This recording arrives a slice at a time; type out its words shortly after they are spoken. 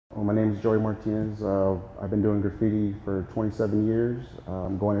Well, my name is Joey Martinez. I've been doing graffiti for 27 years.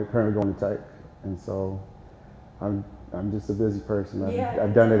 I'm currently going to tech, and so I'm just a busy person.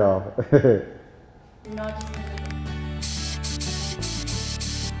 I've done it all. You're not just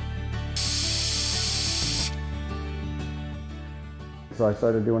So I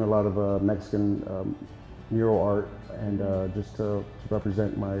started doing a lot of Mexican mural art, and just to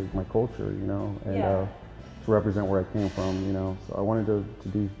represent my culture, you know, and to represent where I came from, you know. So I wanted to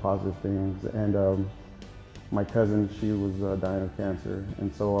do positive things, and my cousin, she was dying of cancer,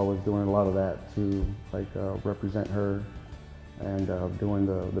 and so I was doing a lot of that to represent her, and doing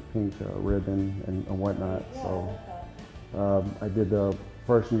the pink ribbon and whatnot. So I did the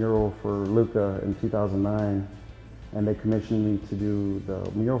first mural for Luca in 2009, and they commissioned me to do the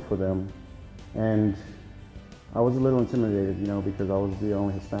mural for them. And I was a little intimidated, you know, because I was the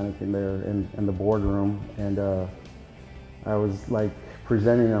only Hispanic in there in the boardroom, and I was like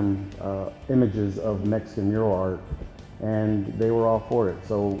presenting them images of Mexican mural art, and they were all for it.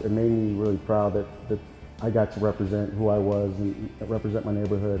 So it made me really proud that I got to represent who I was and represent my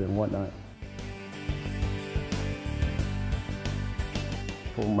neighborhood and whatnot.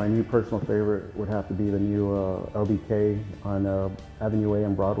 Well, my new personal favorite would have to be the new LBK on Avenue A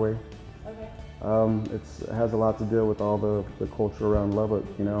and Broadway. Okay. It has a lot to do with all the culture around Lubbock,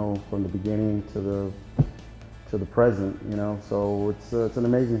 you know, from the beginning to the present, you know. So it's an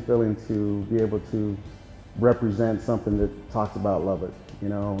amazing feeling to be able to represent something that talks about Lubbock, you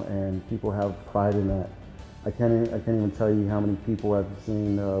know, and people have pride in that. I can't even tell you how many people I've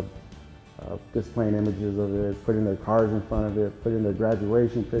seen displaying images of it, putting their cars in front of it, putting their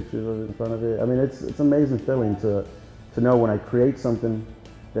graduation pictures of it in front of it. I mean, it's an amazing feeling to know when I create something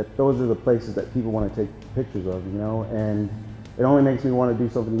that those are the places that people want to take pictures of, you know, and it only makes me want to do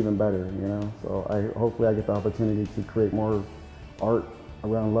something even better, you know. So hopefully I get the opportunity to create more art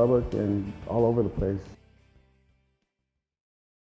around Lubbock and all over the place.